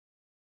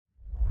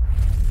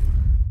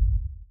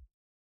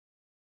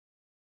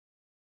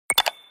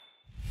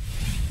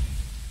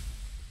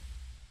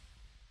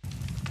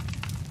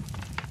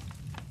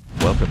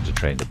Welcome to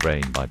Train the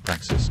Brain by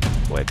Praxis,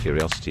 where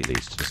curiosity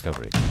leads to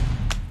discovery.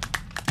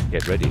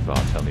 Get ready for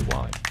our Tell Me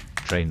Why.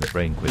 Train the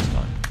Brain quiz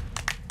time.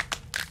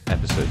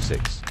 Episode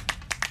 6.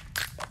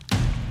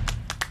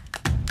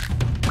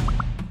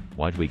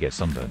 Why do we get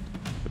sunburned?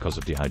 Because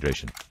of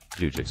dehydration.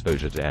 Due to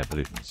exposure to air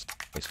pollutants.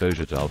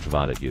 Exposure to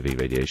ultraviolet UV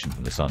radiation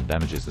from the sun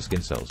damages the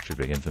skin cells,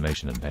 triggering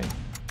inflammation and pain.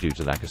 Due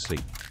to lack of sleep.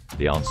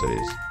 The answer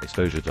is,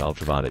 exposure to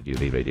ultraviolet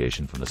UV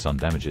radiation from the sun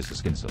damages the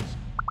skin cells.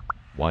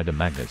 Why do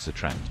magnets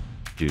attract?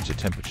 Due to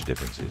temperature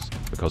differences,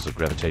 because of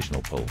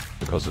gravitational pull,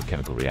 because of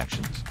chemical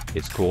reactions.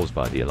 It's caused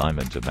by the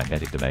alignment of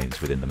magnetic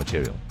domains within the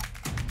material.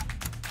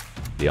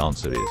 The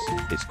answer is,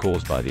 it's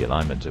caused by the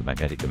alignment of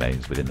magnetic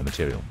domains within the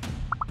material.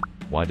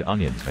 Why do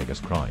onions make us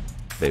cry?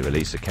 They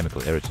release a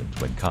chemical irritant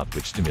when cut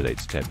which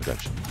stimulates tear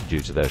production,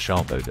 due to their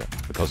sharp odor,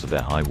 because of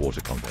their high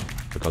water content,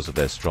 because of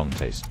their strong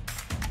taste.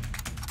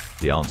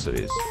 The answer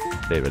is,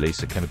 they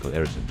release a chemical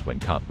irritant when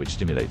cut which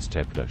stimulates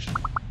tear production.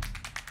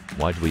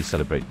 Why do we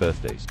celebrate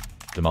birthdays?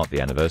 To mark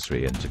the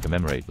anniversary and to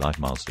commemorate life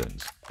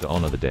milestones, to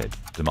honor the dead,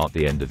 to mark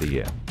the end of the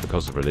year,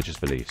 because of religious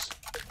beliefs.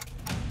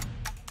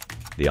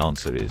 The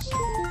answer is,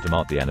 to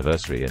mark the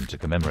anniversary and to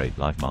commemorate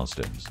life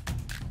milestones.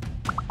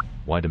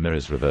 Why do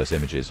mirrors reverse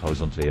images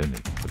horizontally only?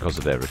 Because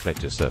of their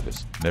reflective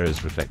surface.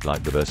 Mirrors reflect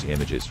light reversing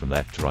images from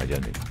left to right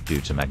only, due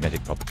to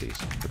magnetic properties,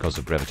 because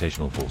of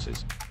gravitational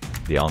forces.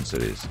 The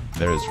answer is,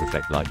 mirrors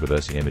reflect light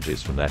reversing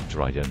images from left to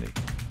right only.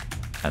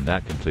 And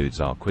that concludes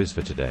our quiz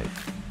for today.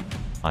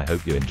 I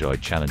hope you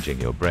enjoyed challenging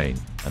your brain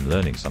and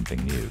learning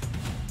something new.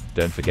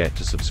 Don't forget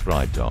to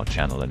subscribe to our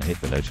channel and hit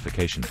the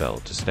notification bell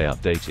to stay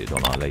updated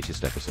on our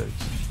latest episodes.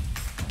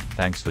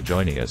 Thanks for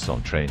joining us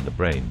on Train the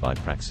Brain by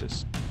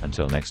Praxis.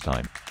 Until next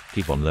time,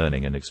 keep on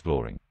learning and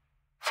exploring.